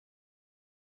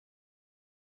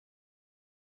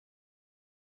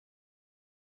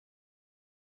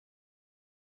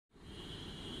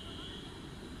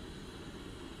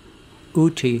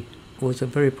Ooty was a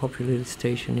very popular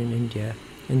station in India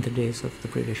in the days of the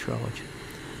British Raj,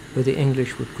 where the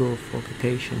English would go for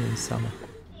vacation in summer.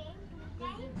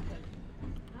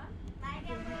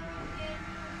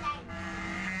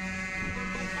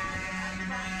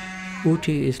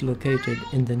 Ooty is located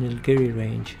in the Nilgiri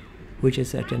range, which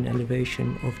is at an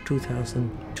elevation of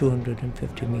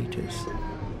 2,250 meters.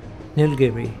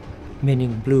 Nilgiri,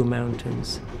 meaning Blue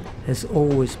Mountains, has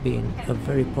always been a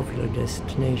very popular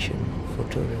destination for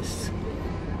tourists.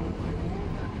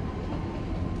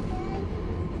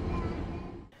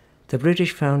 The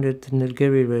British founded the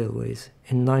Nilgiri Railways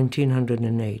in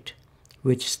 1908,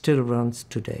 which still runs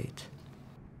to date.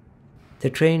 The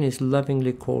train is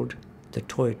lovingly called the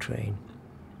toy train.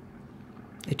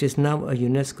 It is now a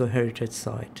UNESCO heritage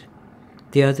site.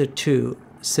 The other two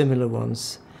similar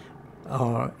ones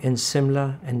are in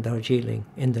Simla and Darjeeling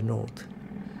in the north.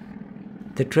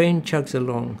 The train chugs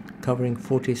along, covering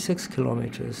 46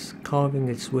 kilometers, carving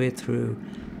its way through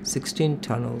 16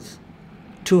 tunnels,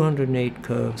 208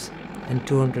 curves and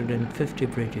 250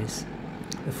 bridges,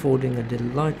 affording a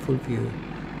delightful view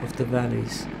of the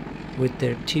valleys with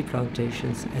their tea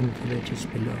plantations and villages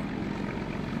below.